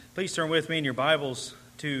Please turn with me in your Bibles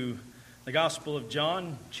to the Gospel of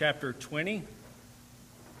John, chapter 20.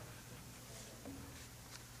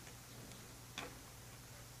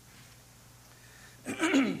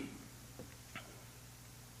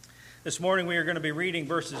 This morning we are going to be reading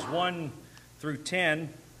verses 1 through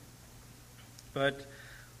 10, but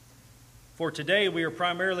for today we are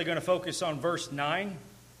primarily going to focus on verse 9.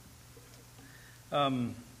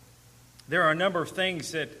 There are a number of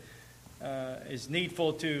things that is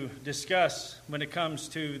needful to discuss when it comes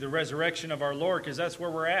to the resurrection of our Lord, because that's where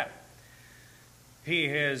we're at. He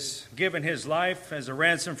has given his life as a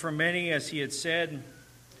ransom for many, as he had said.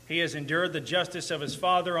 He has endured the justice of his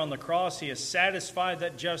Father on the cross. He has satisfied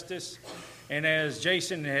that justice. And as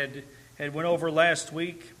Jason had went over last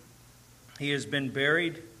week, he has been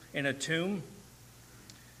buried in a tomb.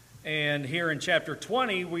 And here in chapter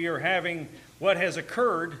 20, we are having what has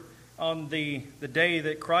occurred on the day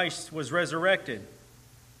that Christ was resurrected.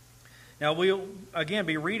 Now, we'll again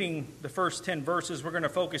be reading the first 10 verses. We're going to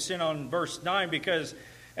focus in on verse 9 because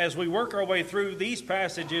as we work our way through these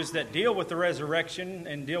passages that deal with the resurrection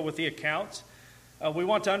and deal with the accounts, we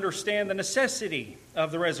want to understand the necessity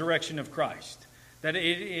of the resurrection of Christ. That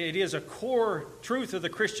it is a core truth of the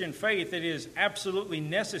Christian faith. It is absolutely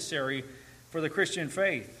necessary for the Christian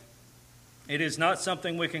faith. It is not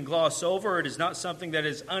something we can gloss over. It is not something that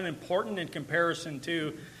is unimportant in comparison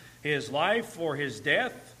to his life or his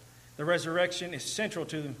death. The resurrection is central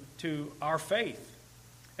to our faith.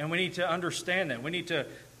 And we need to understand that. We need to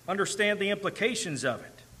understand the implications of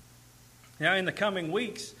it. Now, in the coming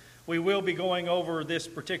weeks, we will be going over this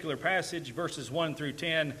particular passage, verses 1 through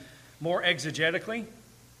 10, more exegetically,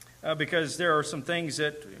 because there are some things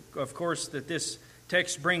that, of course, that this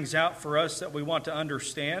text brings out for us that we want to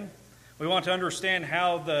understand. We want to understand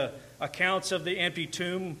how the accounts of the empty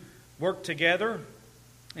tomb work together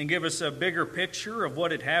and give us a bigger picture of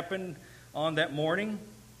what had happened on that morning.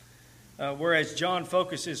 Whereas John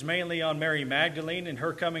focuses mainly on Mary Magdalene and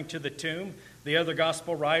her coming to the tomb, the other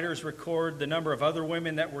gospel writers record the number of other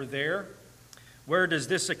women that were there. Where does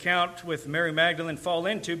this account with Mary Magdalene fall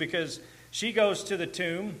into? Because she goes to the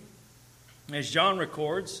tomb, as John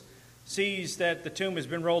records, sees that the tomb has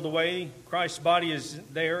been rolled away, Christ's body is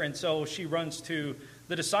there, and so she runs to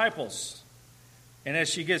the disciples. And as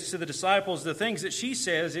she gets to the disciples, the things that she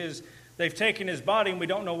says is, they've taken his body and we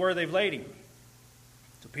don't know where they've laid him.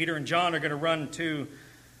 So Peter and John are going to run to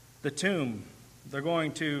the tomb. They're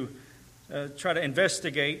going to try to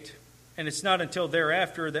investigate, and it's not until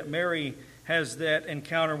thereafter that Mary has that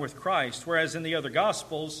encounter with Christ. Whereas in the other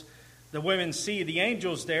Gospels, the women see the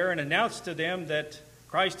angels there and announce to them that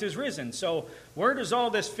Christ is risen. So where does all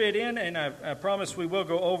this fit in? And I promise we will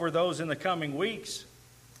go over those in the coming weeks,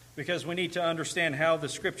 because we need to understand how the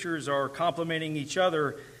Scriptures are complementing each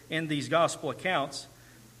other in these Gospel accounts.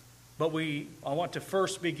 But I want to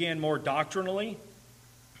first begin more doctrinally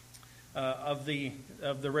of the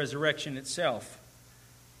resurrection itself.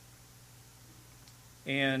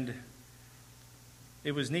 And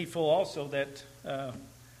it was needful also that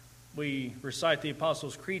we recite the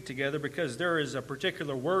Apostles' Creed together, because there is a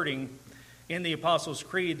particular wording in the Apostles'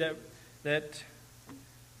 Creed that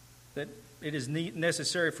it is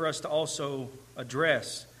necessary for us to also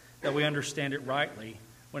address, that we understand it rightly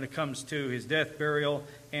when it comes to his death, burial,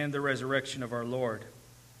 and the resurrection of our Lord.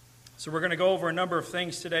 So we're going to go over a number of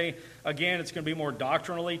things today. Again, it's going to be more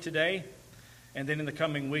doctrinally today, and then in the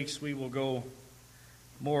coming weeks we will go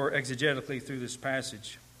more exegetically through this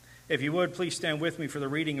passage. If you would, please stand with me for the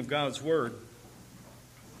reading of God's Word.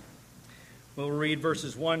 We'll read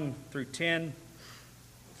verses 1 through 10.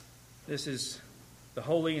 This is the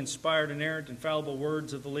holy, inspired, inerrant, infallible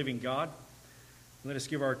words of the living God. Let us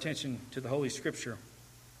give our attention to the Holy Scripture.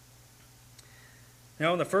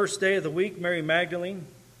 Now, on the first day of the week, Mary Magdalene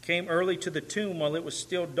came early to the tomb while it was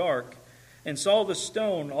still dark, and saw the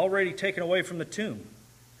stone already taken away from the tomb.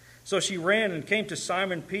 So she ran and came to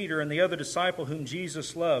Simon Peter and the other disciple whom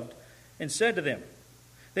Jesus loved, and said to them,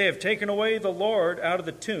 "They have taken away the Lord out of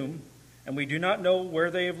the tomb, and we do not know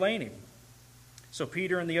where they have laid him." So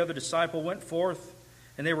Peter and the other disciple went forth,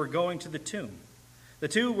 and they were going to the tomb. The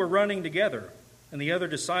two were running together, and the other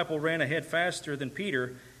disciple ran ahead faster than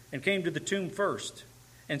Peter, and came to the tomb first.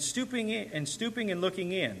 And stooping and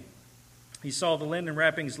looking in, he saw the linen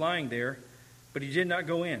wrappings lying there, but he did not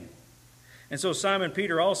go in. And so Simon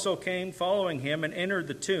Peter also came following him and entered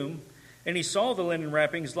the tomb, and he saw the linen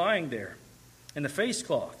wrappings lying there, and the face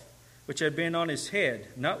cloth, which had been on his head,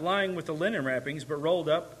 not lying with the linen wrappings, but rolled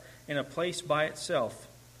up in a place by itself.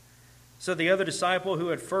 So the other disciple who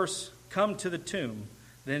had first come to the tomb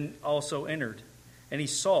then also entered, and he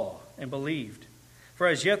saw and believed. For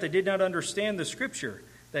as yet they did not understand the Scripture,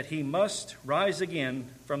 that he must rise again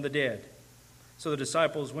from the dead. So the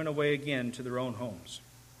disciples went away again to their own homes.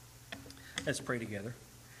 Let's pray together.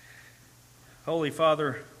 Holy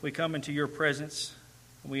Father, we come into your presence,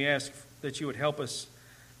 and we ask that you would help us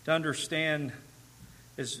to understand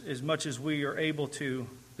as much as we are able to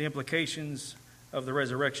the implications of the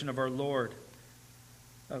resurrection of our Lord,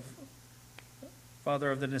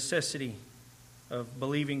 Father, of the necessity of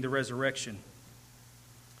believing the resurrection.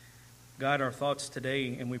 Guide our thoughts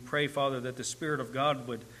today, and we pray, Father, that the Spirit of God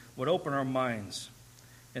would open our minds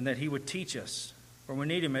and that he would teach us, for we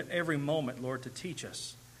need him at every moment, Lord, to teach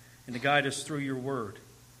us and to guide us through your word.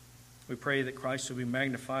 We pray that Christ will be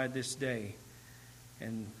magnified this day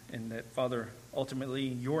and that, Father, ultimately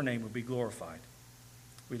your name will be glorified.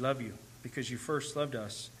 We love you because you first loved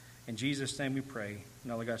us. In Jesus' name we pray.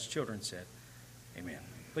 And all of God's children said, amen.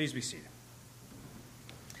 Please be seated.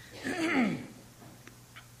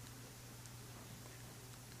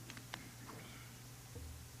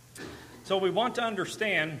 So we want to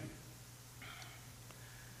understand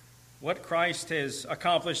what Christ has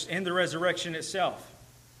accomplished in the resurrection itself.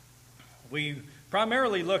 We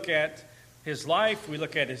primarily look at his life, we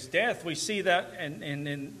look at his death. We see that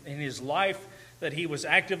in his life that he was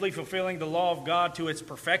actively fulfilling the law of God to its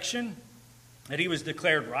perfection, that he was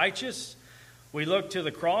declared righteous. We look to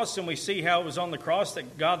the cross and we see how it was on the cross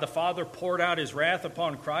that God the Father poured out his wrath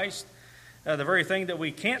upon Christ. The very thing that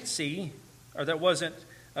we can't see, or that wasn't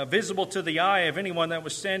visible to the eye of anyone that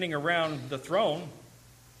was standing around the throne,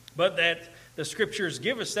 but that the Scriptures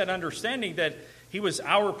give us that understanding that he was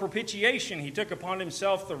our propitiation. He took upon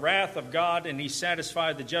himself the wrath of God, and he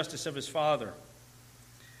satisfied the justice of his Father.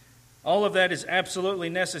 All of that is absolutely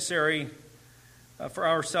necessary for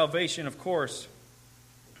our salvation, of course.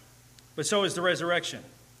 But so is the resurrection.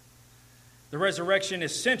 The resurrection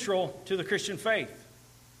is central to the Christian faith.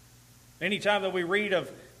 Anytime that we read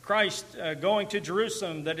of Christ going to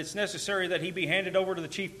Jerusalem, that it's necessary that he be handed over to the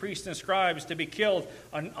chief priests and scribes to be killed,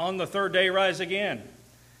 on the third day rise again.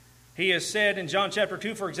 He has said in John chapter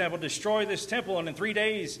 2, for example, destroy this temple and in 3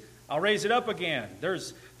 days I'll raise it up again.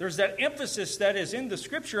 There's that emphasis that is in the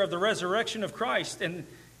Scripture of the resurrection of Christ, and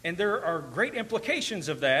there are great implications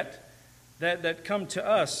of that come to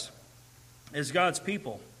us as God's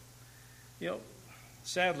people.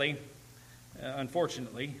 Sadly,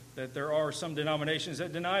 unfortunately, that there are some denominations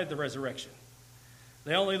that deny the resurrection.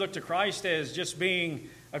 They only look to Christ as just being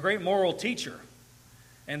a great moral teacher,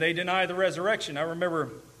 and they deny the resurrection. I remember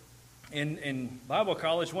in Bible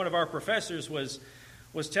college, one of our professors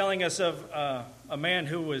was telling us of a man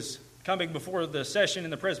who was coming before the session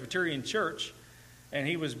in the Presbyterian church, and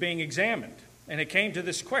he was being examined. And it came to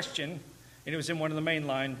this question, and it was in one of the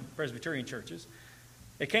mainline Presbyterian churches.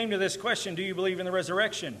 It came to this question, do you believe in the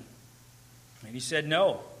resurrection? And he said,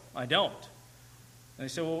 no, I don't. And they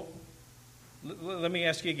said, well, let me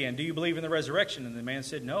ask you again, do you believe in the resurrection? And the man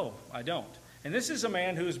said, no, I don't. And this is a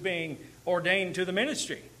man who's being ordained to the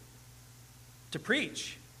ministry to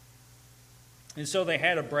preach. And so they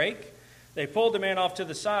had a break. They pulled the man off to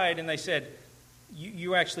the side and they said,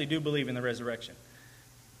 you actually do believe in the resurrection.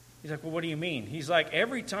 He's like, well, what do you mean? He's like,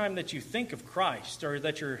 every time that you think of Christ or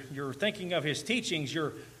that you're thinking of his teachings,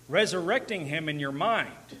 you're resurrecting him in your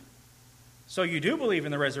mind. So you do believe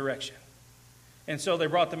in the resurrection. And so they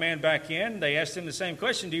brought the man back in. They asked him the same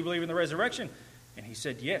question, do you believe in the resurrection? And he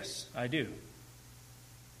said, yes, I do.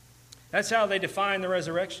 That's how they define the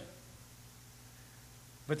resurrection.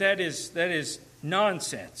 But that is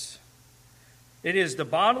nonsense. It is the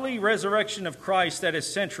bodily resurrection of Christ that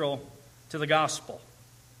is central to the gospel.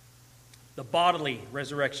 The bodily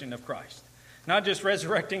resurrection of Christ. Not just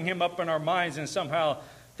resurrecting him up in our minds and somehow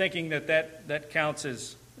thinking that counts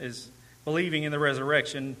as believing in the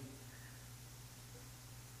resurrection.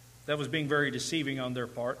 That was being very deceiving on their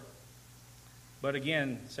part. But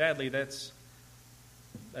again, sadly, that's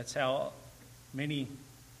how many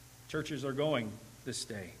churches are going this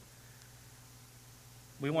day.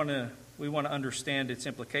 We want to understand its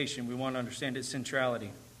implication. We want to understand its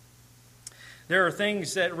centrality. There are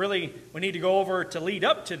things that really we need to go over to lead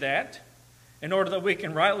up to that in order that we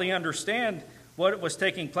can rightly understand what was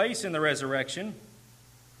taking place in the resurrection.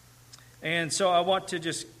 And so I want to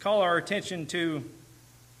just call our attention to,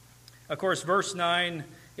 of course, verse 9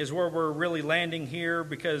 is where we're really landing here,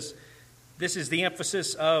 because this is the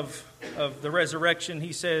emphasis of the resurrection.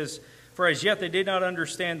 He says, for as yet they did not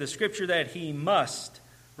understand the Scripture that he must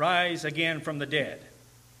rise again from the dead.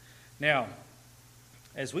 Now,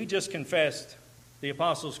 as we just confessed the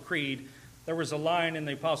Apostles' Creed, there was a line in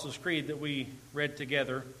the Apostles' Creed that we read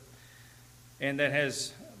together, and that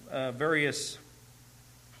has various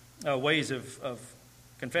ways of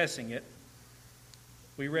confessing it.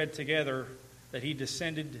 we read together that he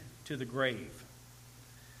descended to the grave.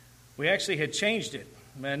 We actually had changed it.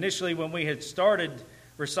 Initially, when we had started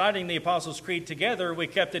reciting the Apostles' Creed together, we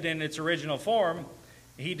kept it in its original form.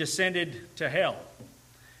 He descended to hell.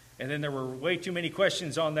 And then there were way too many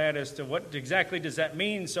questions on that as to what exactly does that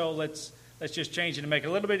mean, so let's just change it and make it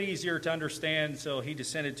a little bit easier to understand. So he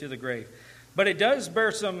descended to the grave. But it does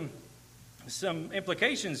bear some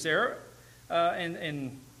implications there,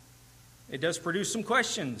 and it does produce some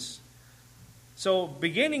questions. So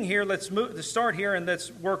beginning here, let's start here and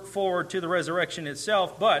let's work forward to the resurrection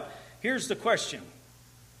itself. But here's the question.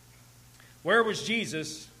 Where was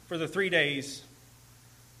Jesus for the 3 days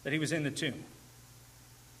that he was in the tomb?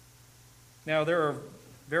 Now, there are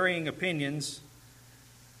varying opinions.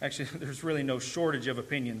 Actually, there's really no shortage of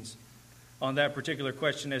opinions on that particular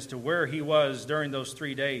question as to where he was during those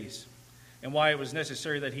 3 days and why it was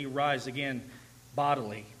necessary that he rise again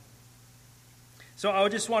bodily. So I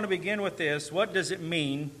just want to begin with this. What does it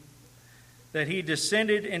mean that he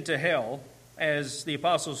descended into hell, as the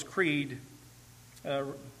Apostles' Creed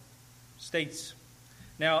states?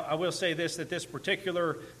 Now, I will say this, that this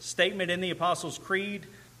particular statement in the Apostles' Creed,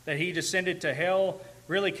 that he descended to hell,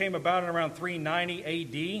 really came about in around 390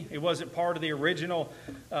 A.D. It wasn't part of the original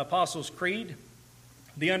Apostles' Creed.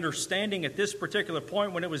 The understanding at this particular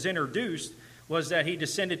point when it was introduced was that he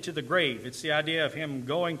descended to the grave. It's the idea of him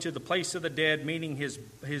going to the place of the dead, meaning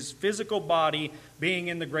his physical body being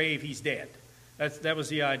in the grave, he's dead. That was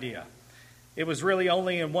the idea. It was really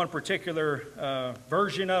only in one particular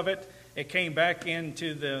version of it. It came back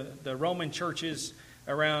into the Roman churches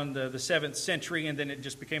around the 7th century, and then it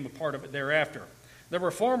just became a part of it thereafter. The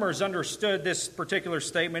Reformers understood this particular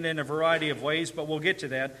statement in a variety of ways, but we'll get to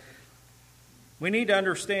that. We need to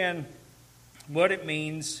understand what it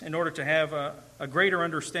means in order to have a greater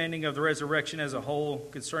understanding of the resurrection as a whole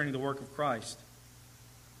concerning the work of Christ.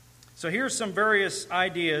 So here's some various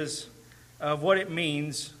ideas of what it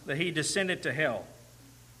means that he descended to hell.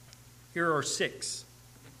 Here are 6.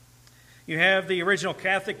 You have the original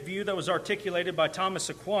Catholic view that was articulated by Thomas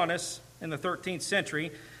Aquinas in the 13th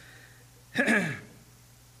century.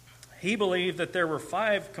 He believed that there were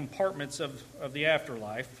 5 compartments of the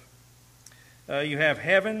afterlife. You have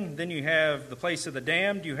heaven, then you have the place of the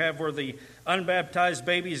damned, you have where the unbaptized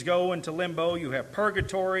babies go into limbo, you have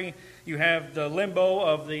purgatory, you have the limbo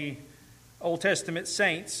of the Old Testament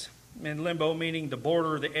saints, and limbo meaning the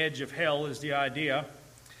border, the edge of hell is the idea.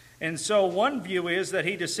 And so one view is that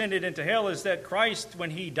he descended into hell is that Christ,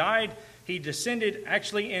 when he died, he descended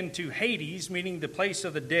actually into Hades, meaning the place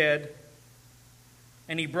of the dead,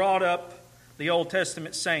 and he brought up the Old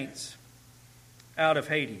Testament saints out of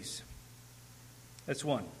Hades. That's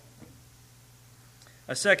one.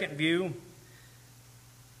 A second view,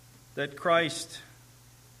 that Christ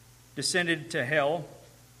descended to hell,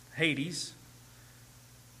 Hades,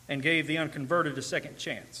 and gave the unconverted a second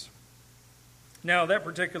chance. Now, that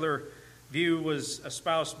particular view was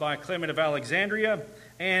espoused by Clement of Alexandria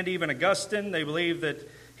and even Augustine. They believed that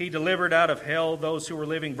he delivered out of hell those who were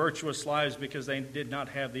living virtuous lives because they did not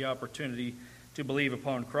have the opportunity to believe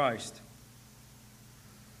upon Christ.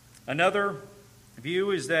 Another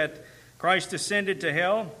view is that Christ descended to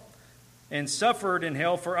hell and suffered in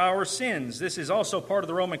hell for our sins. This is also part of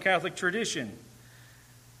the Roman Catholic tradition,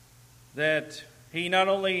 that he not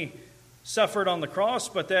only suffered on the cross,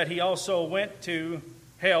 but that he also went to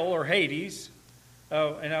hell or Hades.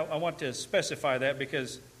 And I want to specify that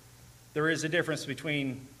because there is a difference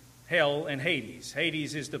between hell and Hades.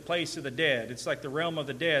 Hades is the place of the dead. It's like the realm of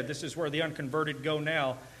the dead. This is where the unconverted go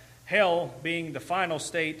now. Hell, being the final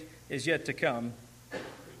state, is yet to come.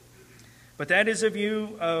 But that is a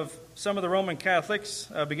view of some of the Roman Catholics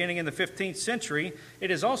beginning in the 15th century. It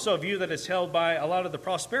is also a view that is held by a lot of the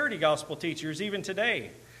prosperity gospel teachers even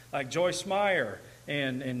today, like Joyce Meyer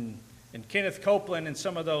and Kenneth Copeland and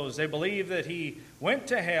some of those. They believe that he went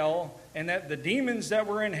to hell and that the demons that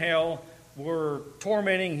were in hell were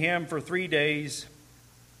tormenting him for 3 days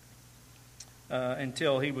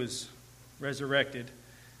until he was resurrected.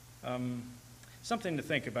 Something to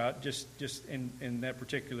think about just in that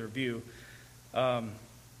particular view.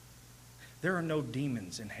 There are no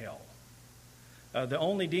demons in hell. The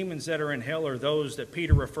only demons that are in hell are those that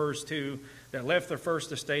Peter refers to that left their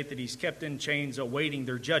first estate, that he's kept in chains awaiting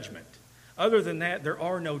their judgment. Other than that, there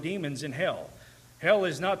are no demons in hell. Hell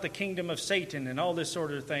is not the kingdom of Satan and all this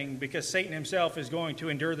sort of thing, because Satan himself is going to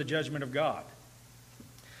endure the judgment of God.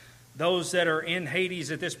 Those that are in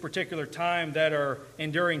Hades at this particular time that are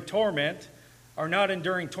enduring torment are not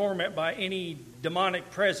enduring torment by any demonic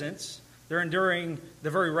presence. They're enduring the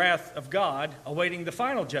very wrath of God, awaiting the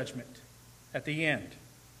final judgment at the end.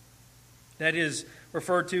 That is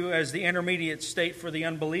referred to as the intermediate state for the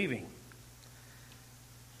unbelieving.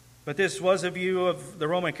 But this was a view of the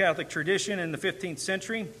Roman Catholic tradition in the 15th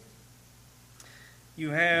century. You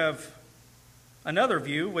have another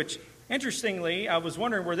view, which, interestingly, I was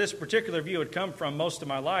wondering where this particular view had come from most of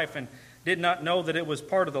my life and did not know that it was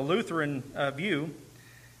part of the Lutheran view,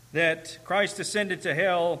 that Christ ascended to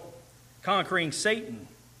hell conquering Satan.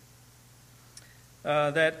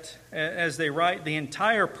 That, as they write, the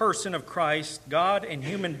entire person of Christ, God and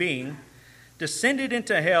human being, descended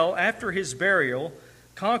into hell after his burial,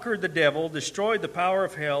 conquered the devil, destroyed the power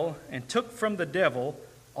of hell, and took from the devil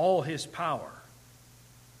all his power.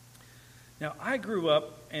 Now, I grew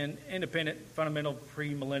up in independent, fundamental,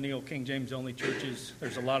 premillennial, King James only churches.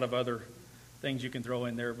 There's a lot of other things you can throw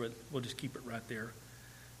in there, but we'll just keep it right there.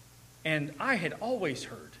 And I had always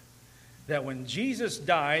heard that when Jesus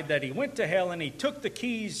died, that he went to hell and he took the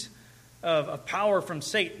keys of power from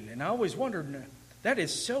Satan. And I always wondered, that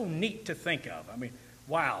is so neat to think of. I mean,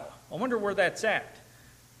 wow, I wonder where that's at.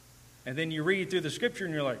 And then you read through the scripture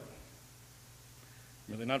and you're like,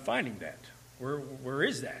 really not finding that. Where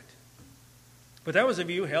is that? But that was a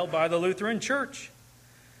view held by the Lutheran Church,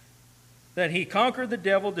 that he conquered the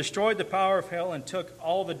devil, destroyed the power of hell, and took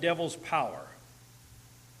all the devil's power.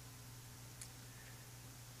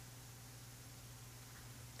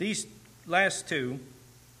 These last two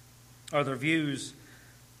are the views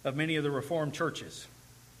of many of the Reformed churches.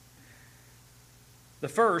 The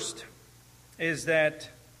first is that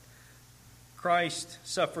Christ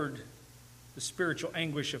suffered the spiritual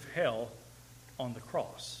anguish of hell on the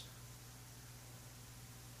cross.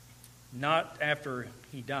 Not after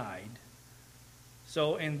he died.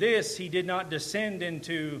 So in this, he did not descend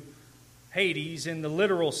into Hades in the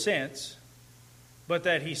literal sense, but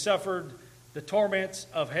that he suffered the torments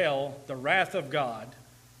of hell, the wrath of God,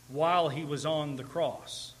 while he was on the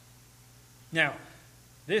cross. Now,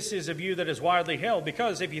 this is a view that is widely held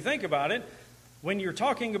because if you think about it, when you're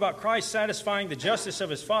talking about Christ satisfying the justice of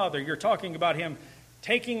his Father, you're talking about him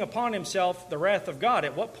taking upon himself the wrath of God.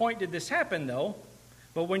 At what point did this happen, though?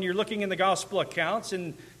 But when you're looking in the gospel accounts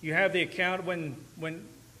and you have the account when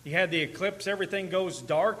you had the eclipse, everything goes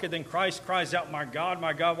dark, and then Christ cries out, my God,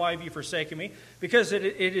 why have you forsaken me? Because it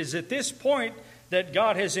is at this point that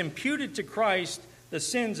God has imputed to Christ the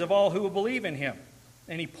sins of all who will believe in him.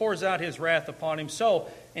 And he pours out his wrath upon him. So,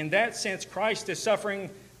 in that sense, Christ is suffering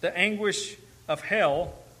the anguish of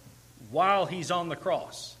hell while he's on the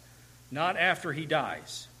cross, not after he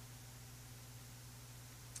dies.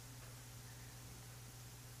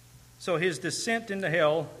 So his descent into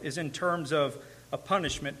hell is in terms of a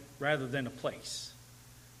punishment rather than a place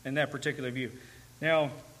in that particular view. Now,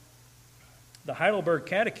 the Heidelberg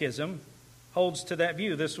Catechism holds to that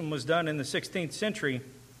view. This one was done in the 16th century.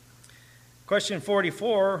 Question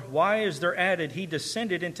 44, why is there added, he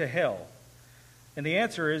descended into hell? And the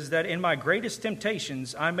answer is that in my greatest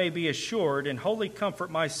temptations I may be assured and wholly comfort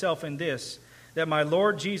myself in this, that my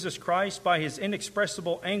Lord Jesus Christ, by his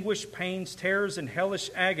inexpressible anguish, pains, terrors, and hellish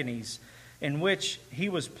agonies, in which he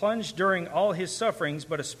was plunged during all his sufferings,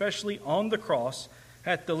 but especially on the cross,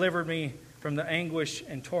 hath delivered me from the anguish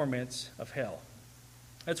and torments of hell.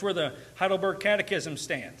 That's where the Heidelberg Catechism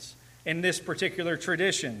stands in this particular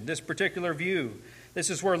tradition, this particular view. This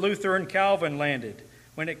is where Luther and Calvin landed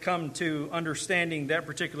when it come to understanding that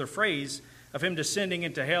particular phrase of him descending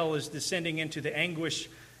into hell as descending into the anguish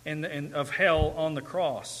and of hell on the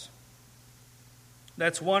cross.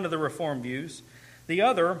 That's one of the Reformed views. The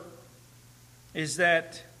other is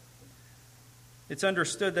that it's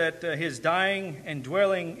understood that his dying and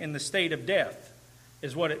dwelling in the state of death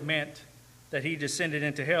is what it meant that he descended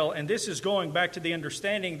into hell. And this is going back to the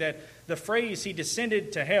understanding that the phrase he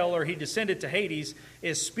descended to hell or he descended to Hades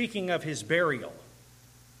is speaking of his burial,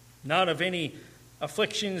 not of any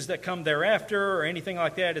afflictions that come thereafter or anything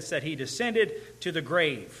like that. It's that he descended to the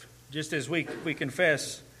grave, just as we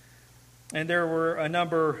confess. And there were a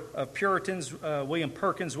number of Puritans, William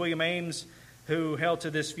Perkins, William Ames, who held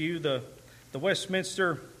to this view. The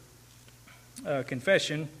Westminster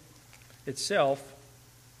Confession itself,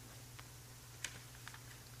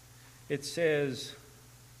 it says,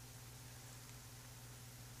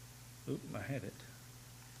 I had it.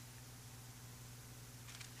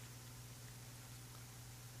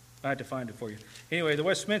 I had to find it for you. Anyway, the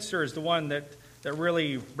Westminster is the one that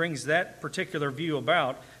really brings that particular view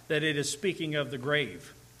about, that it is speaking of the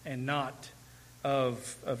grave and not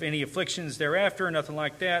of any afflictions thereafter, nothing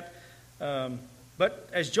like that. But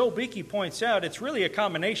as Joel Beeke points out, it's really a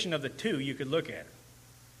combination of the two you could look at.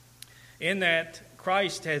 In that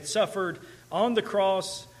Christ had suffered on the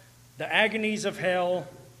cross the agonies of hell,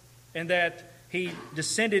 and that he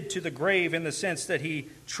descended to the grave in the sense that he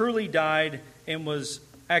truly died and was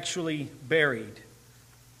actually buried.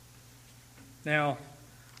 Now,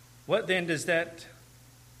 what does that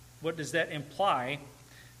imply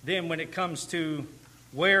then when it comes to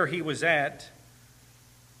where he was at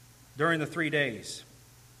during the 3 days?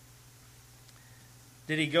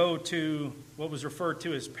 Did he go to what was referred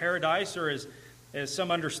to as paradise, or as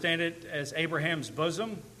some understand it, as Abraham's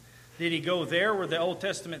bosom? Did he go there where the Old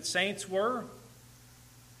Testament saints were?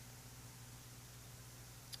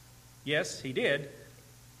 Yes, he did.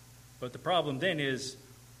 But the problem then is,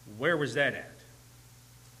 where was that at?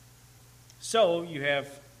 So you have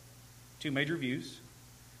two major views.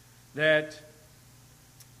 That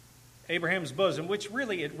Abraham's bosom, which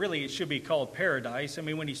it should be called paradise. I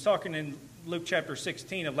mean, when he's talking in Luke chapter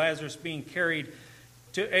 16 of Lazarus being carried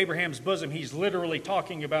to Abraham's bosom, he's literally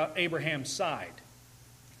talking about Abraham's side.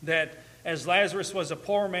 That as Lazarus was a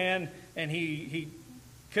poor man and he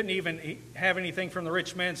couldn't even have anything from the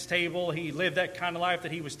rich man's table, he lived that kind of life,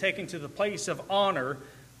 that he was taken to the place of honor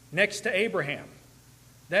next to Abraham.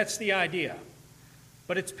 That's the idea.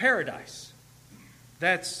 But it's paradise.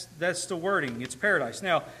 That's the wording. It's paradise.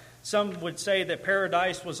 Now, some would say that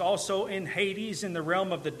paradise was also in Hades, in the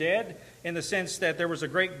realm of the dead, in the sense that there was a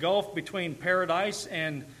great gulf between paradise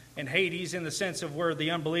and Hades, in the sense of where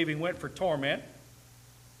the unbelieving went for torment.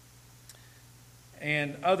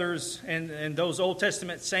 And others, and those Old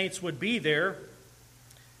Testament saints would be there,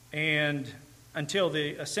 and until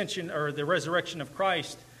the ascension or the resurrection of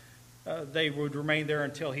Christ, they would remain there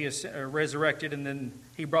until he is resurrected, and then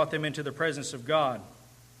he brought them into the presence of God.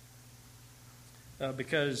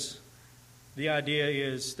 Because the idea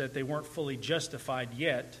is that they weren't fully justified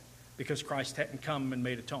yet, because Christ hadn't come and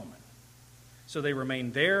made atonement. So they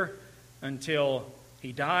remained there until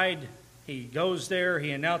he died. He goes there,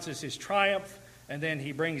 he announces his triumph, and then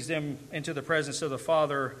he brings them into the presence of the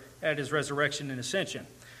Father at his resurrection and ascension.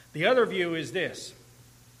 The other view is this,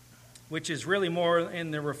 which is really more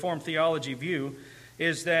in the Reformed theology view,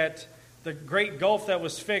 is that the great gulf that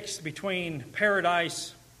was fixed between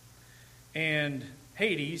paradise and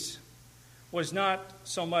Hades was not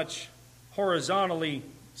so much horizontally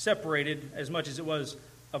separated as much as it was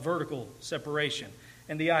a vertical separation.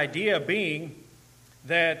 And the idea being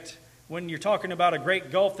that when you're talking about a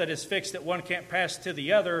great gulf that is fixed that one can't pass to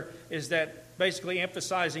the other, is that basically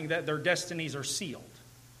emphasizing that their destinies are sealed.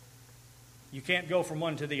 You can't go from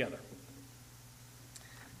one to the other.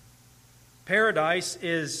 Paradise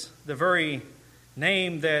is the very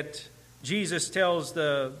name that Jesus tells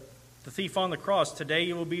the thief on the cross, "Today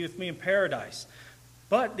you will be with me in paradise."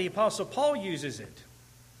 But the Apostle Paul uses it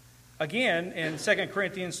again in 2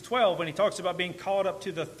 Corinthians 12 when he talks about being caught up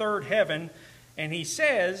to the third heaven, and he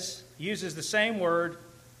uses the same word,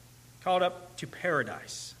 caught up to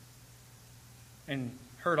paradise, and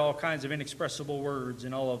heard all kinds of inexpressible words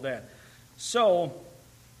and all of that. So,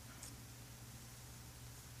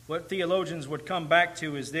 what theologians would come back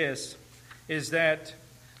to is this, is that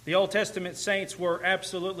the Old Testament saints were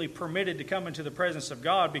absolutely permitted to come into the presence of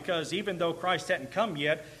God, because even though Christ hadn't come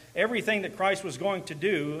yet, everything that Christ was going to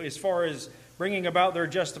do as far as bringing about their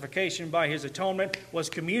justification by his atonement was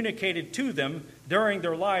communicated to them during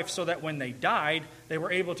their life, so that when they died, they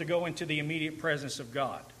were able to go into the immediate presence of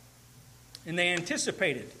God. And they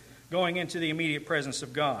anticipated going into the immediate presence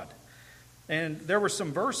of God. And there were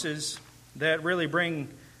some verses that really bring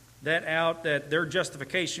that out, that their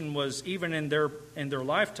justification was even in their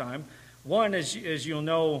lifetime. One, as you'll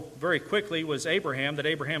know very quickly, was Abraham, that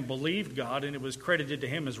Abraham believed God and it was credited to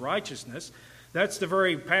him as righteousness. That's the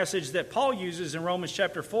very passage that Paul uses in Romans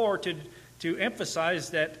chapter 4 to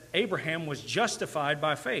emphasize that Abraham was justified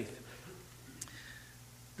by faith.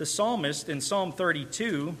 The psalmist in Psalm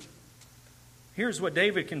 32, here's what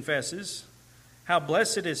David confesses: "How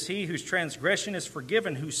blessed is he whose transgression is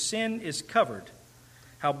forgiven, whose sin is covered.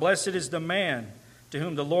 How blessed is the man to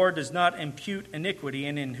whom the Lord does not impute iniquity,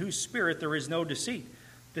 and in whose spirit there is no deceit."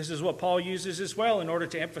 This is what Paul uses as well in order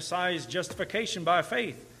to emphasize justification by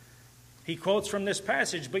faith. He quotes from this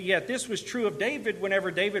passage, but yet this was true of David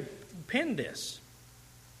whenever David penned this.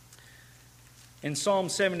 In Psalm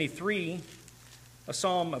 73, a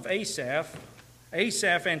psalm of Asaph,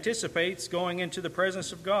 Asaph anticipates going into the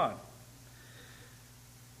presence of God.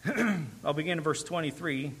 I'll begin in verse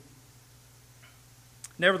 23.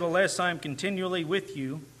 "Nevertheless, I am continually with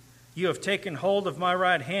you. You have taken hold of my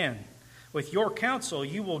right hand. With your counsel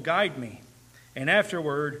you will guide me, and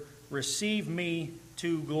afterward receive me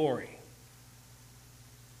to glory."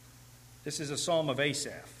 This is a psalm of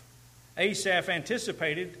Asaph. Asaph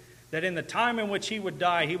anticipated that in the time in which he would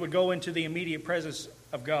die, he would go into the immediate presence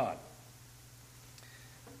of God.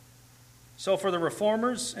 So for the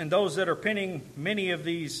reformers and those that are penning many of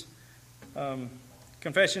these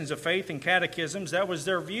confessions of faith and catechisms, that was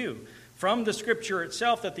their view from the Scripture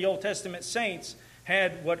itself, that the Old Testament saints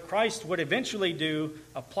had what Christ would eventually do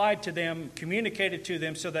applied to them, communicated to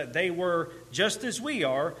them, so that they were, just as we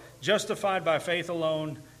are, justified by faith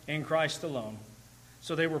alone in Christ alone.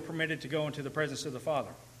 So they were permitted to go into the presence of the Father.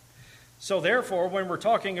 So therefore, when we're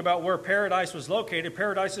talking about where paradise was located,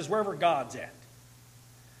 paradise is wherever God's at.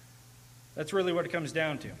 That's really what it comes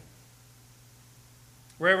down to.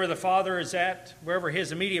 Wherever the Father is at, wherever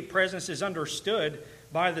His immediate presence is understood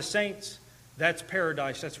by the saints, that's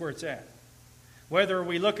paradise. That's where it's at. Whether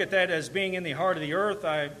we look at that as being in the heart of the earth,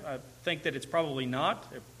 I think that it's probably not.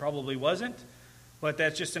 It probably wasn't. But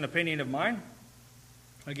that's just an opinion of mine.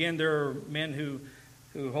 Again, there are men who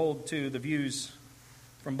hold to the views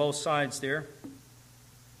from both sides there.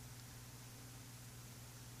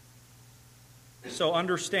 So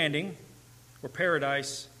understanding what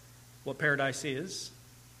paradise is,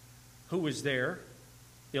 who was there,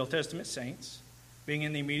 the Old Testament saints, being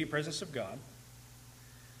in the immediate presence of God.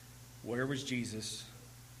 Where was Jesus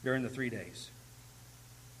during the 3 days?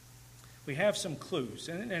 We have some clues.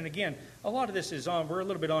 And again, a lot of this we're a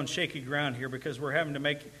little bit on shaky ground here because we're having to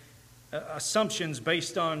make assumptions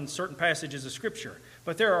based on certain passages of Scripture.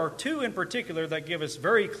 But there are two in particular that give us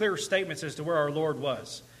very clear statements as to where our Lord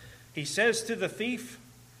was. He says to the thief,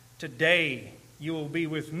 "Today you will be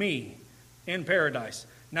with me in paradise."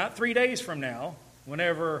 Not 3 days from now,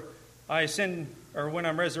 whenever I ascend, or when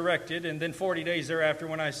I'm resurrected, and then 40 days thereafter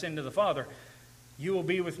when I ascend to the Father. You will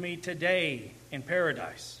be with me today in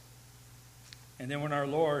paradise. And then when our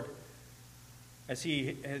Lord, as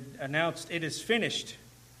He had announced, "It is finished,"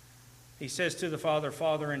 He says to the Father,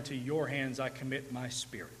 "Father, into your hands I commit my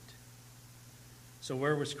spirit." So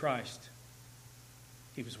where was Christ?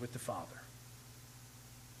 He was with the Father.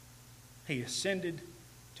 He ascended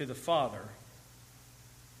to the Father,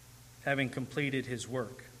 having completed His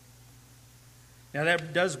work. Now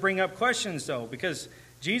that does bring up questions, though, because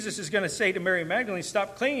Jesus is going to say to Mary Magdalene,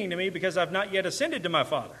 "Stop clinging to me because I've not yet ascended to my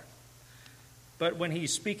Father." But when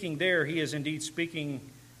He's speaking there, He is indeed speaking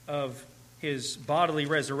of His bodily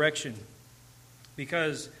resurrection.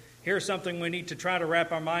 Because here's something we need to try to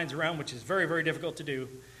wrap our minds around, which is very, very difficult to do,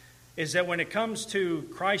 is that when it comes to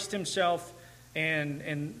Christ Himself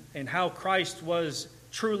and how Christ was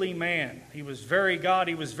truly man, He was very God,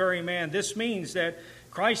 He was very man. This means that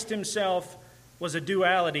Christ Himself was a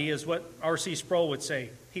duality, is what R.C. Sproul would say.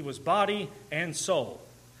 He was body and soul.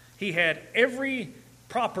 He had every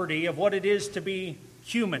property of what it is to be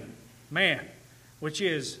human, man, which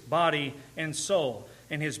is body and soul.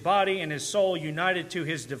 And His body and His soul united to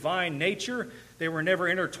His divine nature. They were never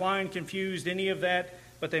intertwined, confused, any of that,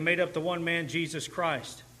 but they made up the one man, Jesus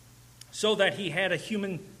Christ. So that He had a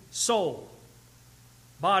human soul,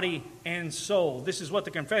 body and soul. This is what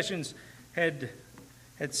the confessions had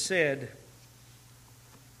said.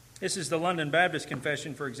 This is the London Baptist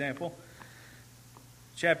Confession, for example.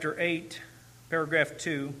 Chapter 8, paragraph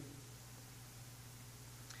 2.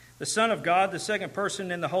 "The Son of God, the second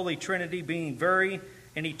person in the Holy Trinity, being very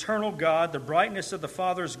and eternal God, the brightness of the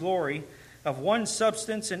Father's glory, of one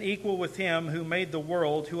substance and equal with Him who made the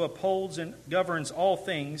world, who upholds and governs all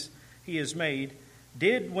things He has made,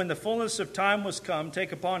 did, when the fullness of time was come,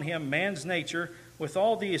 take upon Him man's nature, with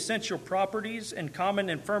all the essential properties and common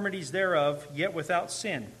infirmities thereof, yet without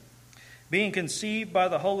sin. Being conceived by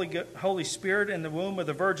the Holy Spirit in the womb of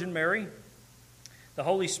the Virgin Mary, the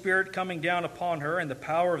Holy Spirit coming down upon her, and the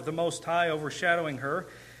power of the Most High overshadowing her,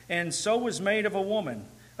 and so was made of a woman,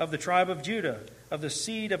 of the tribe of Judah, of the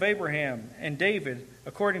seed of Abraham and David,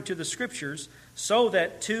 according to the Scriptures, so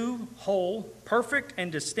that two whole, perfect,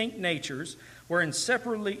 and distinct natures were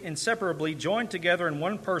inseparably joined together in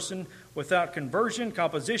one person, without conversion,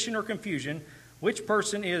 composition, or confusion, which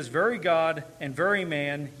person is very God and very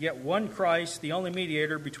man, yet one Christ, the only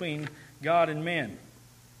mediator between God and men."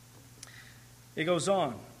 It goes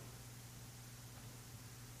on.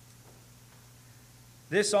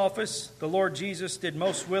 "This office the Lord Jesus did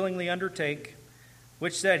most willingly undertake,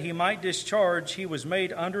 which that He might discharge He was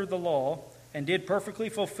made under the law, and did perfectly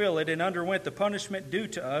fulfill it, and underwent the punishment due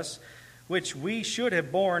to us, which we should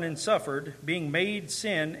have borne and suffered, being made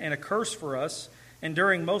sin and a curse for us,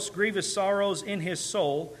 enduring most grievous sorrows in His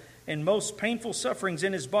soul, and most painful sufferings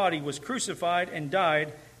in His body, was crucified and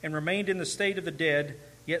died, and remained in the state of the dead,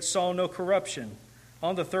 yet saw no corruption.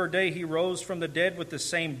 On the third day He rose from the dead with the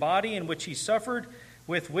same body in which He suffered,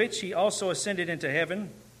 with which He also ascended into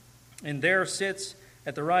heaven, and there sits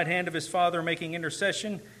at the right hand of His Father, making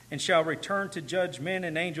intercession, and shall return to judge men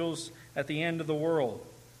and angels at the end of the world."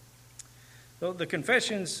 So the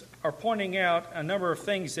confessions are pointing out a number of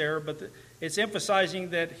things there, but it's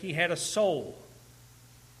emphasizing that he had a soul,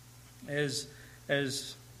 as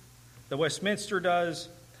the Westminster does,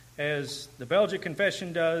 as the Belgic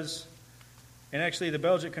Confession does. And actually the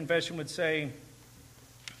Belgic Confession would say,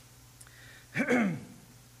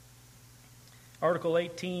 Article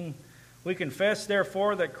 18, we confess,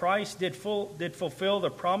 therefore, that Christ did fulfill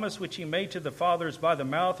the promise which he made to the fathers by the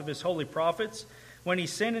mouth of his holy prophets, when he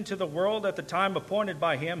sent into the world at the time appointed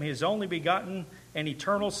by him his only begotten and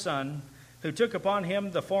eternal Son, who took upon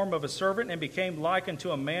him the form of a servant and became like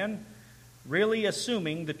unto a man, really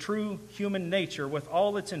assuming the true human nature with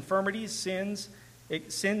all its infirmities, sin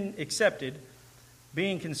excepted,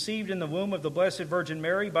 being conceived in the womb of the Blessed Virgin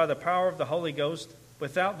Mary by the power of the Holy Ghost,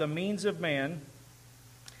 without the means of man,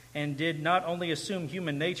 and did not only assume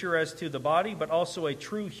human nature as to the body, but also a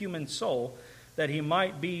true human soul, that he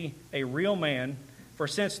might be a real man. For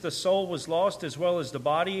since the soul was lost as well as the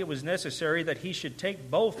body, it was necessary that he should take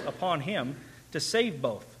both upon him to save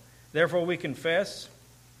both. Therefore we confess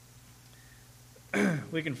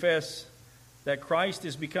that Christ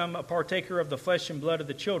is become a partaker of the flesh and blood of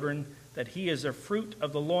the children, that he is a fruit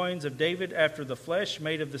of the loins of David after the flesh,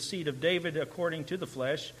 made of the seed of David according to the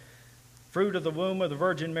flesh, fruit of the womb of the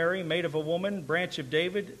Virgin Mary, made of a woman, branch of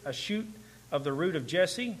David, a shoot of the root of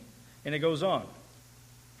Jesse, and it goes on.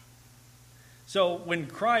 So when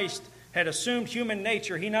Christ had assumed human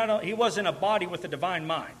nature, he wasn't a body with a divine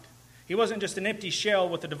mind. He wasn't just an empty shell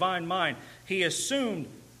with a divine mind. He assumed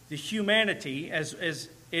the humanity as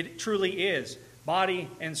it truly is, body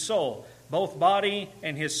and soul. Both body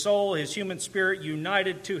and his soul, his human spirit,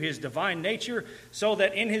 united to his divine nature, so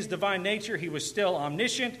that in his divine nature he was still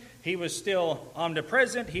omniscient, he was still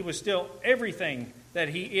omnipresent, he was still everything that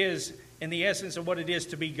he is in the essence of what it is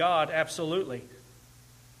to be God, absolutely.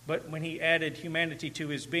 But when he added humanity to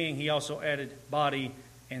his being, he also added body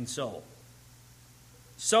and soul.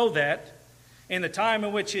 So that in the time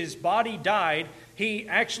in which his body died, he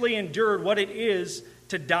actually endured what it is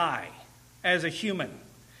to die as a human.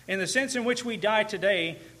 In the sense in which we die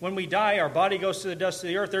today, when we die, our body goes to the dust of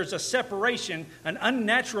the earth. There's a separation, an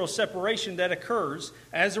unnatural separation that occurs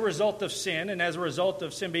as a result of sin and as a result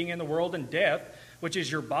of sin being in the world and death, which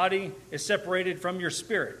is your body is separated from your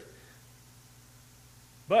spirit.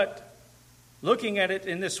 But looking at it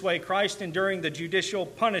in this way, Christ enduring the judicial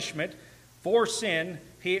punishment for sin,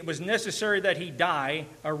 it was necessary that he die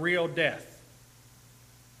a real death.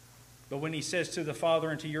 But when he says to the Father,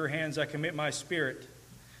 into your hands I commit my spirit,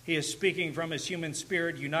 he is speaking from his human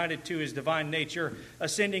spirit united to his divine nature,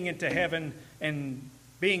 ascending into heaven and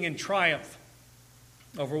being in triumph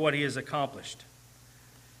over what he has accomplished.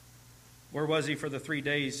 Where was he for the 3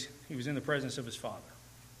 days? He was in the presence of his Father.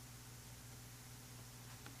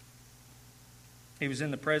 He was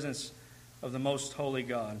in the presence of the most holy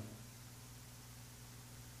God.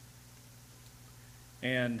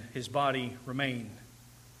 And his body remained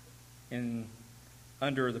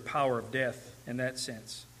under the power of death in that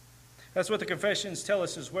sense. That's what the confessions tell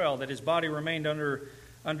us as well, that his body remained under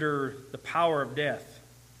the power of death.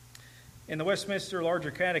 In the Westminster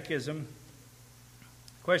Larger Catechism,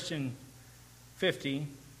 question 50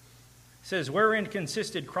 says, wherein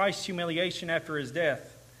consisted Christ's humiliation after his death?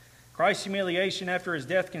 Christ's humiliation after his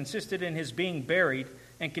death consisted in his being buried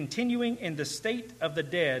and continuing in the state of the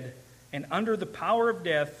dead and under the power of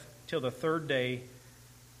death till the third day,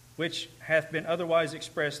 which hath been otherwise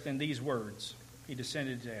expressed in these words, he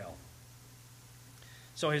descended to hell.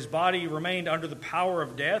 So his body remained under the power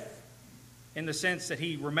of death in the sense that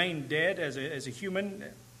he remained dead as a human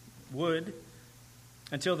would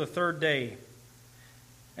until the third day.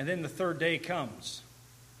 And then the third day comes.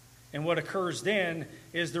 And what occurs then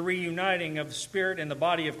is the reuniting of the spirit and the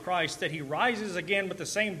body of Christ, that he rises again with the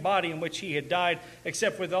same body in which he had died,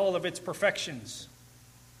 except with all of its perfections,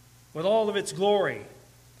 with all of its glory.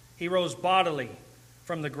 He rose bodily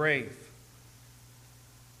from the grave.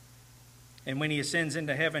 And when he ascends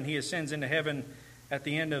into heaven at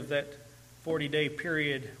the end of that 40-day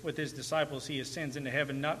period with his disciples. He ascends into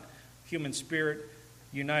heaven, not human spirit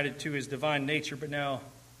united to his divine nature, but now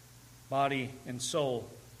body and soul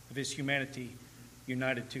of his humanity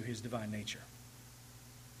united to his divine nature.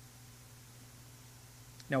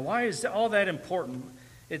 Now, why is all that important?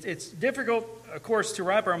 It's difficult, of course, to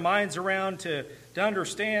wrap our minds around, to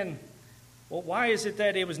understand, well, why is it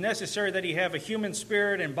that it was necessary that he have a human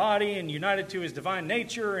spirit and body and united to his divine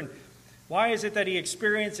nature? And why is it that he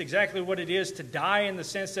experienced exactly what it is to die in the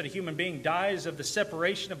sense that a human being dies of the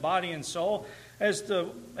separation of body and soul? As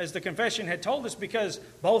the confession had told us, because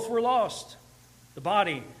both were lost, the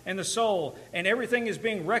body and the soul, and everything is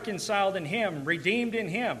being reconciled in him, redeemed in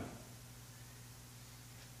him.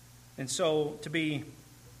 And so to be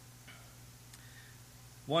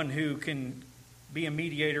one who can be a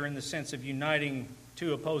mediator in the sense of uniting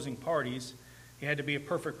two opposing parties, he had to be a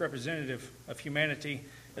perfect representative of humanity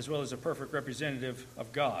as well as a perfect representative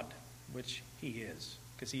of God, which he is,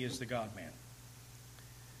 because he is the God-man.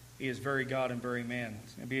 He is very God and very man,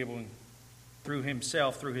 and be able, through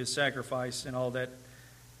himself, through his sacrifice and all that,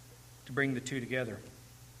 to bring the two together.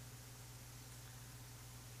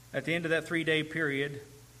 At the end of that 3-day period,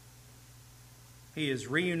 he is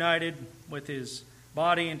reunited with his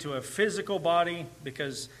body into a physical body,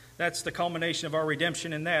 because that's the culmination of our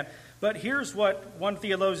redemption in that. But here's what one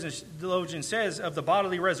theologian says of the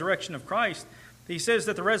bodily resurrection of Christ. He says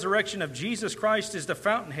that the resurrection of Jesus Christ is the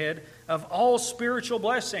fountainhead of all spiritual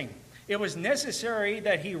blessing. It was necessary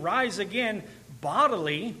that he rise again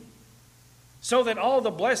bodily so that all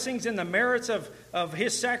the blessings and the merits of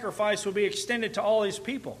his sacrifice will be extended to all his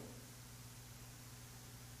people.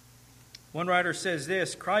 One writer says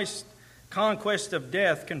this: Christ's conquest of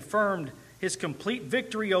death confirmed his complete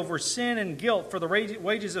victory over sin and guilt, for the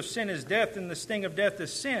wages of sin is death, and the sting of death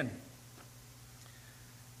is sin.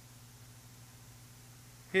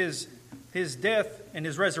 His death and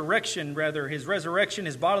his resurrection,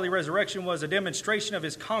 his bodily resurrection was a demonstration of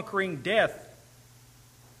his conquering death.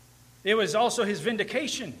 It was also his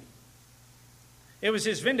vindication. It was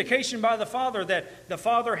his vindication by the Father that the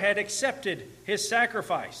Father had accepted his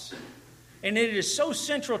sacrifice. And it is so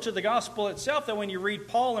central to the gospel itself that when you read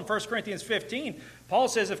Paul in 1 Corinthians 15, Paul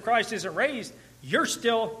says if Christ isn't raised, you're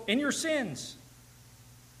still in your sins.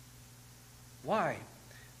 Why?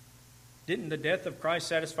 Didn't the death of Christ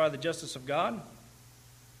satisfy the justice of God?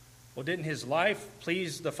 Well, didn't his life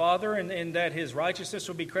please the Father in that his righteousness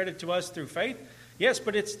will be credited to us through faith? Yes,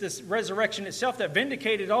 but it's this resurrection itself that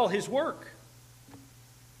vindicated all his work.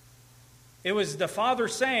 It was the Father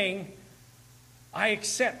saying, I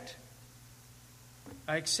accept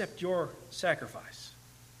your sacrifice.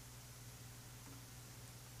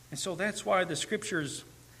 And so that's why the Scriptures,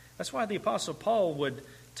 that's why the Apostle Paul would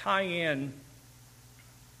tie in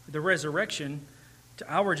the resurrection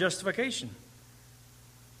to our justification.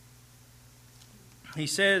 He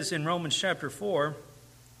says in Romans chapter 4,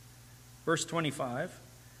 verse 25,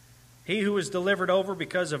 he who was delivered over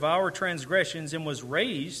because of our transgressions and was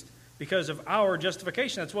raised because of our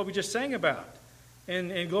justification. That's what we just sang about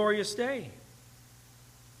in Glorious Day.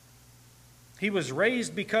 He was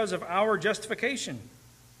raised because of our justification.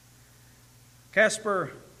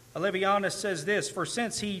 Caspar Olevianus says this: for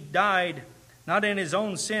since he died not in his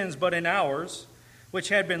own sins but in ours, which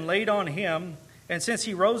had been laid on him, and since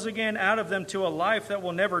he rose again out of them to a life that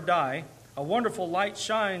will never die, a wonderful light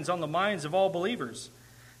shines on the minds of all believers.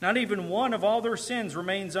 Not even one of all their sins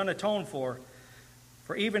remains unatoned for.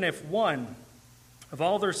 For even if one of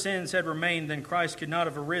all their sins had remained, then Christ could not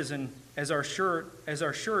have arisen as our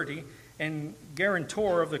surety and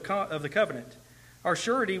guarantor of the covenant. Our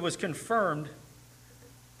surety was condemned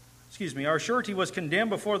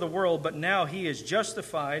before the world, but now he is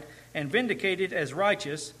justified and vindicated as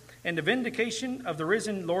righteous, and the vindication of the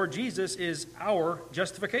risen Lord Jesus is our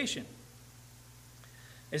justification.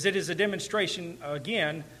 As it is a demonstration,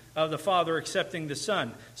 again, of the Father accepting the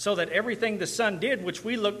Son, so that everything the Son did, which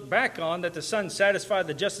we look back on, that the Son satisfied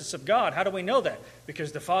the justice of God. How do we know that?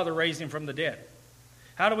 Because the Father raised him from the dead.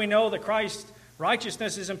 How do we know that Christ's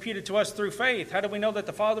righteousness is imputed to us through faith? How do we know that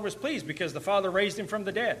the Father was pleased? Because the Father raised him from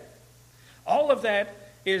the dead. All of that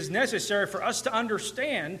is necessary for us to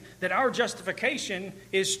understand that our justification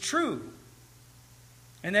is true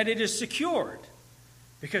and that it is secured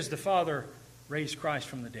because the Father raised Christ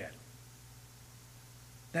from the dead.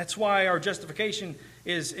 That's why our justification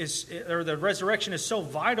or the resurrection is so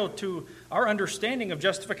vital to our understanding of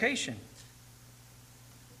justification.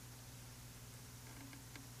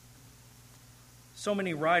 So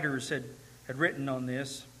many writers had written on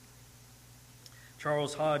this.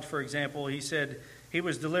 Charles Hodge, for example, he said, he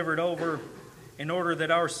was delivered over in order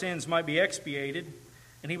that our sins might be expiated,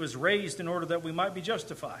 and he was raised in order that we might be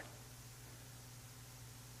justified.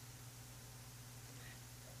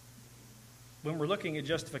 When we're looking at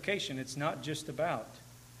justification, it's not just about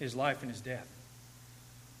his life and his death.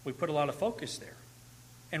 We put a lot of focus there.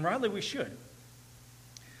 And rightly we should.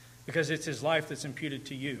 Because it's his life that's imputed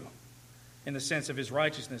to you. In the sense of his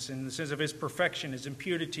righteousness, in the sense of his perfection is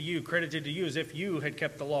imputed to you, credited to you as if you had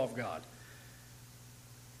kept the law of God.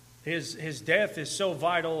 His death is so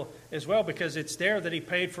vital as well because it's there that he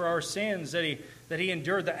paid for our sins, that he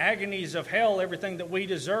endured the agonies of hell, everything that we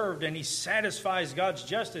deserved, and he satisfies God's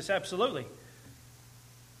justice, absolutely.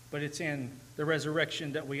 But it's in the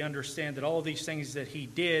resurrection that we understand that all of these things that he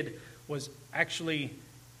did was actually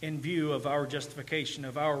in view of our justification,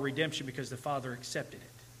 of our redemption, because the Father accepted it.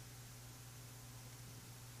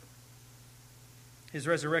 His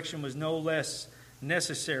resurrection was no less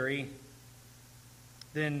necessary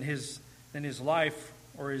than his life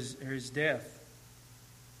or his death.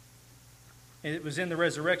 And it was in the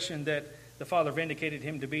resurrection that the Father vindicated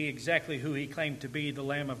him to be exactly who he claimed to be, the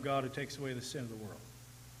Lamb of God who takes away the sin of the world.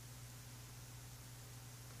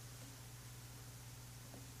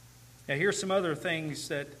 Now, here's some other things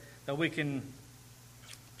that we can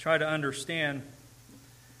try to understand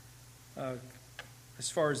as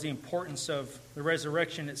far as the importance of the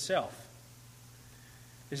resurrection itself.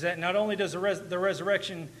 Is that not only does the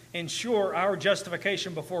resurrection ensure our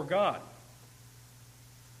justification before God,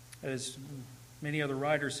 as many other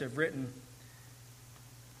writers have written,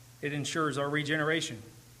 it ensures our regeneration,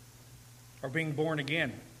 our being born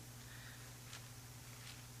again.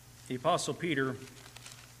 The Apostle Peter,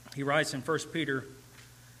 he writes in 1 Peter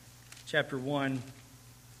chapter 1,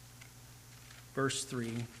 verse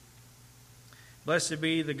 3, "Blessed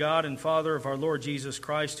be the God and Father of our Lord Jesus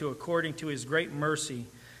Christ, who according to his great mercy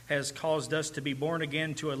has caused us to be born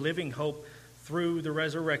again to a living hope through the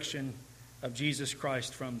resurrection of Jesus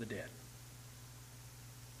Christ from the dead."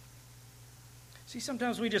 See,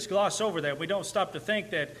 sometimes we just gloss over that. We don't stop to think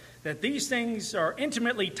that these things are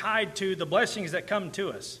intimately tied to the blessings that come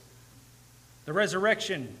to us. The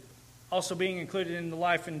resurrection also being included in the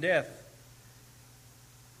life and death.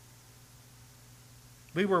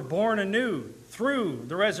 We were born anew through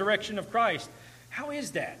the resurrection of Christ. How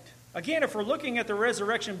is that? Again, if we're looking at the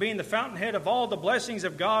resurrection being the fountainhead of all the blessings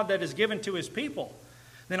of God that is given to his people,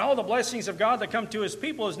 then all the blessings of God that come to his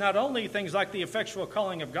people is not only things like the effectual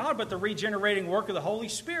calling of God, but the regenerating work of the Holy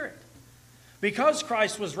Spirit. Because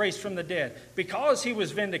Christ was raised from the dead, because he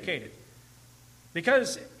was vindicated,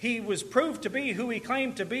 because he was proved to be who he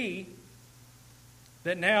claimed to be,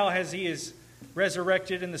 that now as he is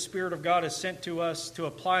resurrected and the Spirit of God is sent to us to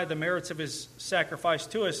apply the merits of his sacrifice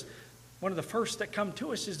to us, one of the first that come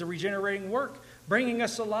to us is the regenerating work, bringing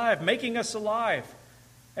us alive, making us alive.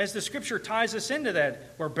 As the Scripture ties us into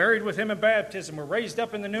that, we're buried with him in baptism, we're raised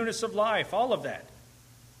up in the newness of life, all of that.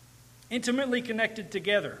 Intimately connected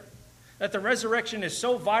together. That the resurrection is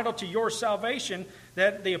so vital to your salvation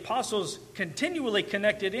that the apostles continually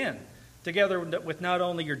connected in, together with not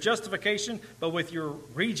only your justification, but with your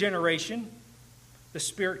regeneration, the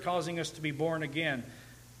Spirit causing us to be born again.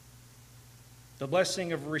 The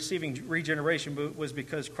blessing of receiving regeneration was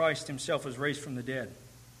because Christ himself was raised from the dead.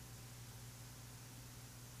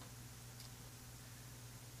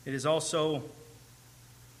 It is also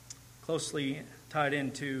closely tied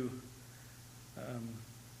into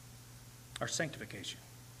our sanctification,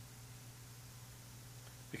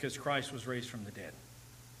 because Christ was raised from the dead.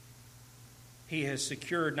 He has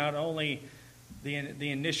secured not only the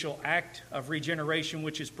initial act of regeneration,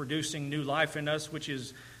 which is producing new life in us, which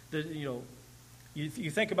is you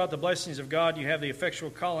think about the blessings of God, you have the effectual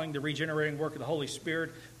calling, the regenerating work of the Holy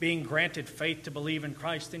Spirit, being granted faith to believe in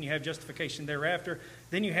Christ, then you have justification thereafter,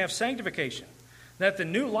 then you have sanctification. That the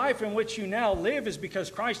new life in which you now live is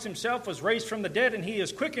because Christ himself was raised from the dead, and he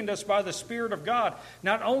has quickened us by the Spirit of God,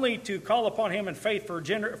 not only to call upon him in faith for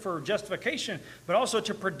justification, but also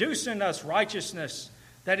to produce in us righteousness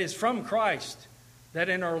that is from Christ, that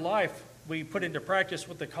in our life we put into practice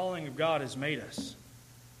what the calling of God has made us.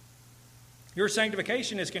 Your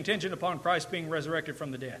sanctification is contingent upon Christ being resurrected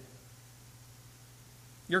from the dead.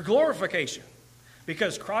 Your glorification,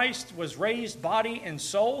 because Christ was raised body and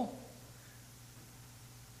soul.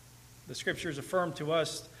 The Scriptures affirm to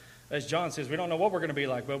us, as John says, we don't know what we're going to be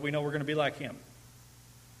like, but we know we're going to be like him.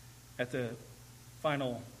 At the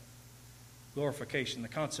final glorification, the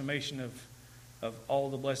consummation of all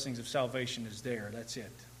the blessings of salvation is there. That's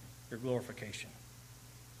it, your glorification.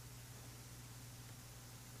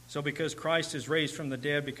 So because Christ is raised from the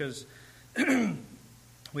dead, because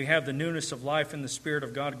we have the newness of life in the Spirit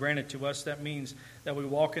of God granted to us, that means that we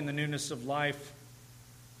walk in the newness of life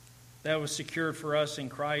that was secured for us in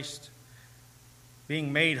Christ,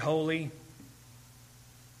 being made holy.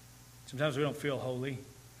 Sometimes we don't feel holy.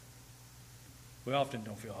 We often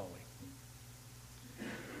don't feel holy.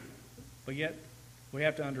 But yet, we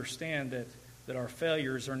have to understand that our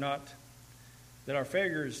failures are not, that our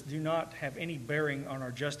failures do not have any bearing on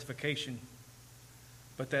our justification,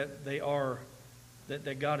 but that they are,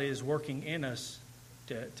 that God is working in us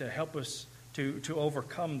to help us to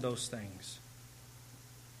overcome those things.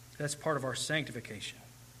 That's part of our sanctification.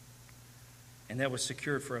 And that was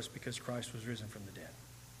secured for us because Christ was risen from the dead.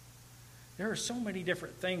 There are so many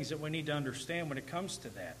different things that we need to understand when it comes to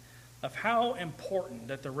that. of how important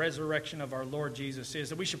that the resurrection of our Lord Jesus is,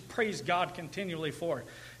 that we should praise God continually for it.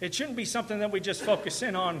 It shouldn't be something that we just focus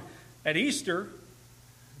in on at Easter.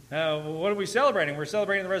 What are we celebrating? We're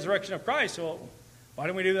celebrating the resurrection of Christ. Well, why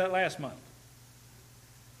didn't we do that last month?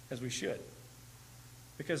 As we should.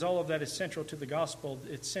 Because all of that is central to the gospel.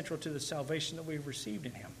 It's central to the salvation that we've received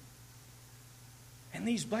in Him. And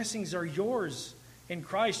these blessings are yours in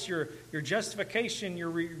Christ. Your justification, your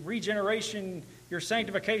regeneration, your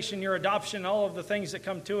sanctification, your adoption, all of the things that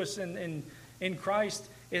come to us in Christ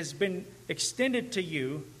has been extended to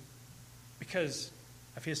you because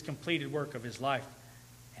of His completed work of His life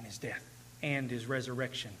and His death and His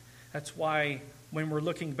resurrection. That's why when we're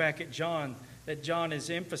looking back at John, that John is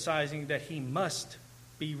emphasizing that He must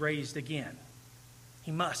be raised again.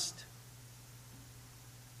 He must.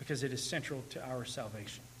 Because it is central to our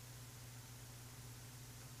salvation.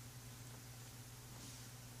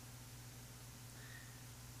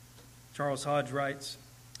 Charles Hodge writes,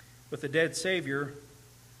 with a dead Savior,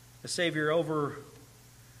 a Savior over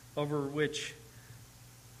which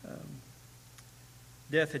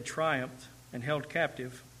death had triumphed and held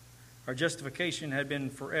captive, our justification had been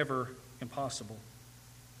forever impossible.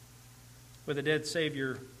 With a dead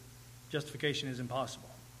Savior, justification is impossible.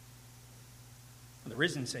 With the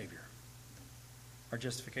risen Savior, our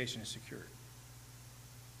justification is secured.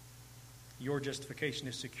 Your justification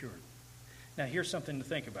is secured. Now, here's something to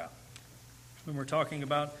think about. When we're talking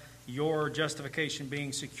about your justification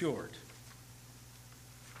being secured,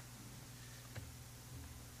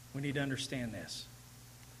 we need to understand this.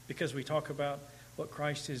 Because we talk about what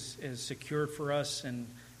Christ has secured for us and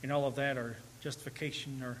all of that, our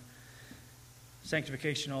justification, our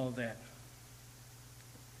sanctification, all of that.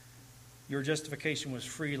 Your justification was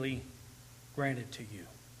freely granted to you.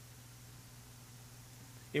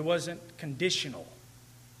 It wasn't conditional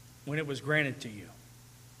when it was granted to you.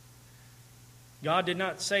 God did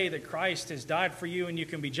not say that Christ has died for you and you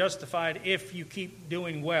can be justified if you keep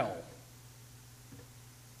doing well.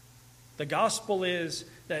 The gospel is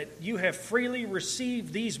that you have freely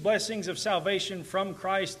received these blessings of salvation from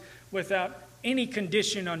Christ without any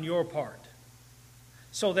condition on your part.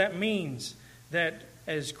 So that means that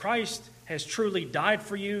as Christ has truly died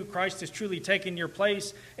for you, Christ has truly taken your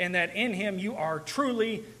place, and that in Him you are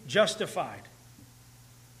truly justified.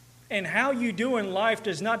 And how you do in life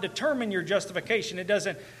does not determine your justification. It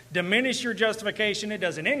doesn't diminish your justification. It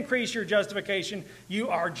doesn't increase your justification. You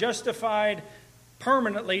are justified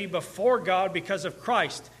permanently before God because of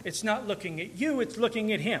Christ. It's not looking at you, it's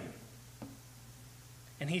looking at Him.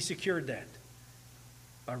 And He secured that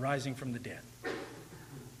by rising from the dead.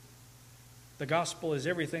 The gospel is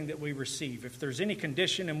everything that we receive. If there's any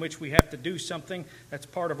condition in which we have to do something, that's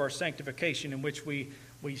part of our sanctification, in which we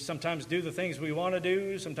sometimes do the things we want to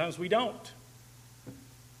do, sometimes we don't.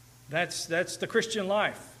 That's the Christian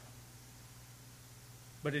life.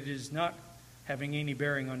 But it is not having any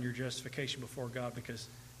bearing on your justification before God because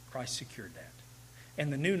Christ secured that.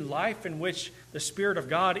 And the new life in which the Spirit of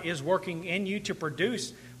God is working in you to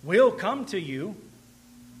produce will come to you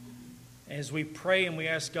as we pray and we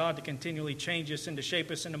ask God to continually change us and to shape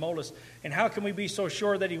us and to mold us. And how can we be so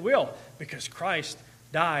sure that He will? Because Christ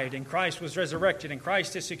died and Christ was resurrected and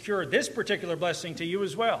Christ has secured this particular blessing to you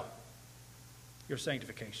as well. Your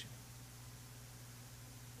sanctification.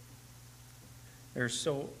 There's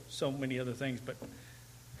so many other things, but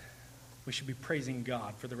we should be praising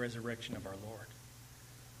God for the resurrection of our Lord.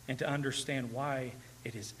 And to understand why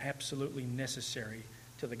it is absolutely necessary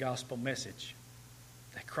to the gospel message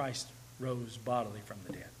that Christ rose bodily from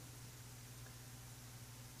the dead.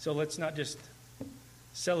 So let's not just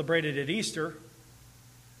celebrate it at Easter,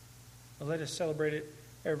 but let us celebrate it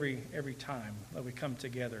every time that we come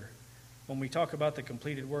together. When we talk about the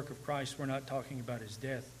completed work of Christ, we're not talking about His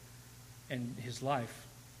death and His life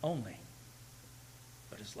only,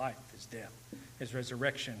 but His life, His death, His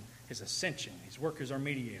resurrection, His ascension, His work as our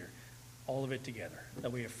mediator, all of it together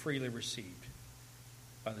that we have freely received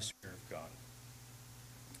by the Spirit of God.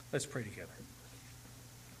 Let's pray together.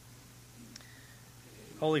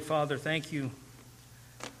 Holy Father, thank you.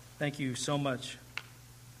 Thank you so much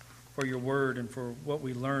for your word and for what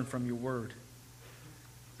we learn from your word.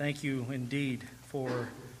 Thank you indeed for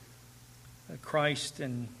Christ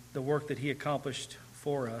and the work that He accomplished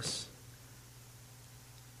for us.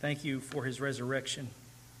 Thank you for His resurrection.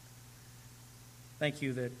 Thank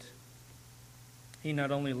you that He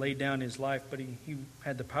not only laid down His life, but He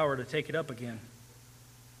had the power to take it up again.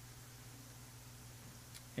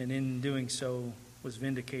 And in doing so was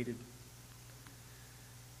vindicated.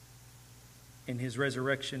 In His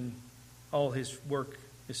resurrection, all His work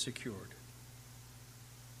is secured.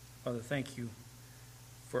 Father, thank you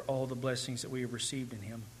for all the blessings that we have received in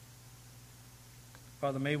him.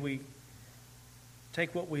 Father, may we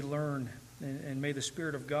take what we learn, and may the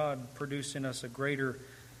Spirit of God produce in us a greater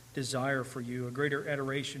desire for you, a greater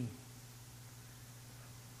adoration,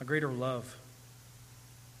 a greater love.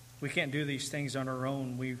 We can't do these things on our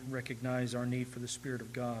own. We recognize our need for the Spirit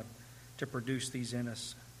of God to produce these in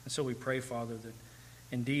us. And so we pray, Father, that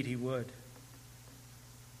indeed he would,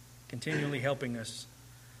 continually helping us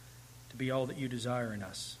to be all that you desire in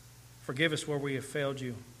us. Forgive us where we have failed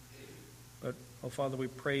you. But, oh Father, we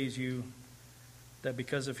praise you that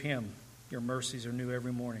because of him, your mercies are new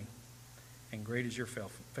every morning, and great is your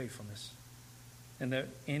faithfulness. And that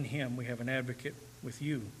in him we have an advocate with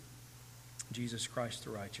you, Jesus Christ the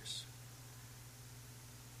righteous.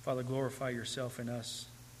 Father, glorify yourself in us,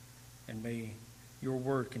 and may your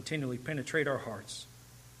word continually penetrate our hearts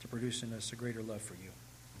to produce in us a greater love for you.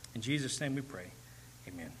 In Jesus' name we pray.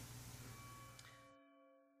 Amen.